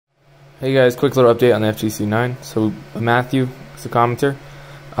Hey guys, quick little update on the FGC9. So Matthew, is a commenter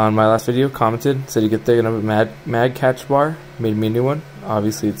on my last video, commented, said he could think of a Mag Catch Bar, made me a new one.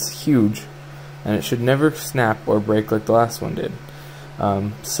 Obviously it's huge, and it should never snap or break like the last one did.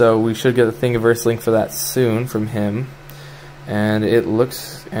 So we should get the thingiverse link for that soon from him. And it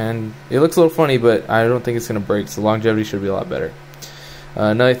looks a little funny, but I don't think it's gonna break, so longevity should be a lot better.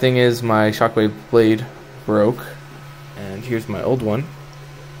 Another thing is my Shockwave blade broke, and here's my old one.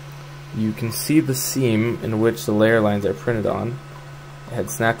 You can see the seam in which the layer lines are printed on. It had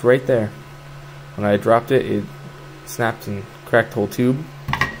snapped right there. When I dropped it, it snapped and cracked the whole tube.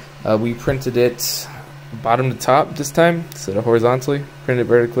 We printed it bottom to top this time instead of horizontally, printed it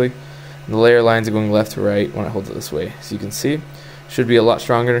vertically. And the layer lines are going left to right when it holds it this way. So you can see, should be a lot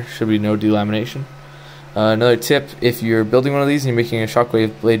stronger, should be no delamination. Another tip, if you're building one of these and you're making a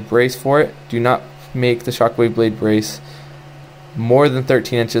Shockwave blade brace for it, do not make the Shockwave blade brace more than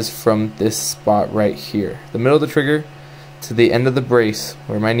 13 inches from this spot right here. The middle of the trigger to the end of the brace,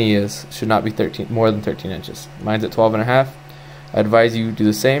 where my knee is, should not be more than 13 inches. Mine's at 12.5. I advise you do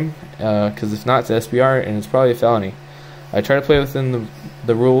the same, because if not, it's SBR and it's probably a felony. I try to play within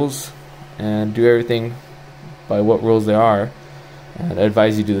the rules and do everything by what rules there are, and I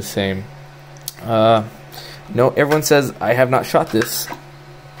advise you do the same. No, everyone says I have not shot this.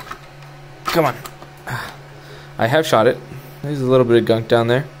 Come on. I have shot it. There's a little bit of gunk down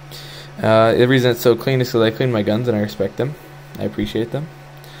there. The reason it's so clean is because I clean my guns and I respect them. I appreciate them.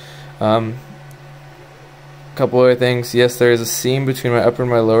 Couple other things. Yes, there is a seam between my upper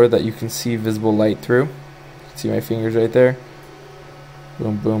and my lower that you can see visible light through. You can see my fingers right there.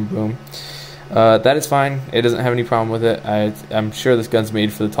 Boom, boom, boom. That is fine. It doesn't have any problem with it. I'm sure this gun's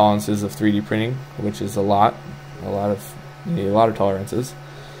made for the tolerances of 3D printing, which is a lot of tolerances.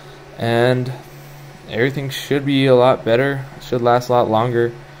 And everything should be a lot better, should last a lot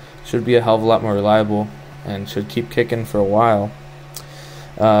longer, should be a hell of a lot more reliable, and should keep kicking for a while.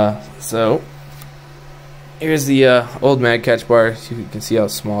 So here's the old Mag Catch Bar. You can see how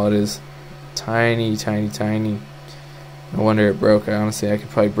small it is. Tiny, tiny, tiny. No wonder it broke. Honestly, I could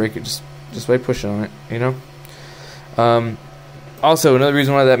probably break it just by pushing on it, you know? Also, another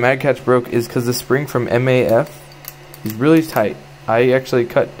reason why that Mag Catch broke is because the spring from MAF is really tight. I actually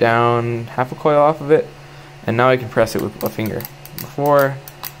cut down half a coil off of it, and now I can press it with a finger. Before,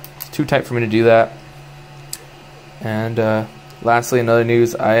 it's too tight for me to do that. And lastly, another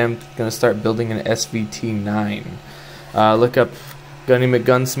news, I am going to start building an SVT9. Look up Gunny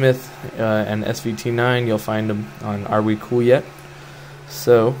McGunsmith and SVT9. You'll find them on Are We Cool Yet?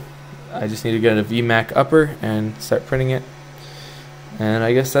 So I just need to get a VMAC upper and start printing it. And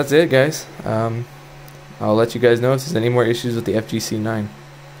I guess that's it, guys. I'll let you guys know if there's any more issues with the FGC9.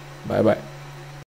 Bye-bye.